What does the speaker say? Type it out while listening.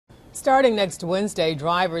Starting next Wednesday,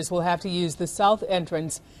 drivers will have to use the south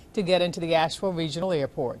entrance to get into the Asheville Regional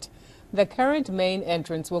Airport. The current main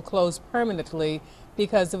entrance will close permanently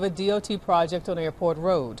because of a DOT project on Airport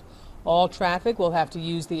Road. All traffic will have to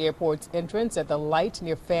use the airport's entrance at the light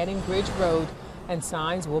near Fanning Bridge Road, and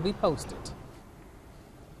signs will be posted.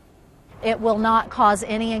 It will not cause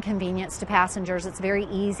any inconvenience to passengers. It's very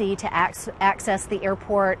easy to access the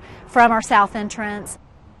airport from our south entrance.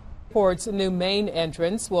 The airport's new main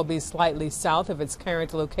entrance will be slightly south of its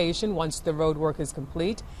current location once the road work is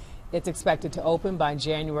complete. It's expected to open by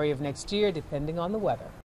January of next year, depending on the weather.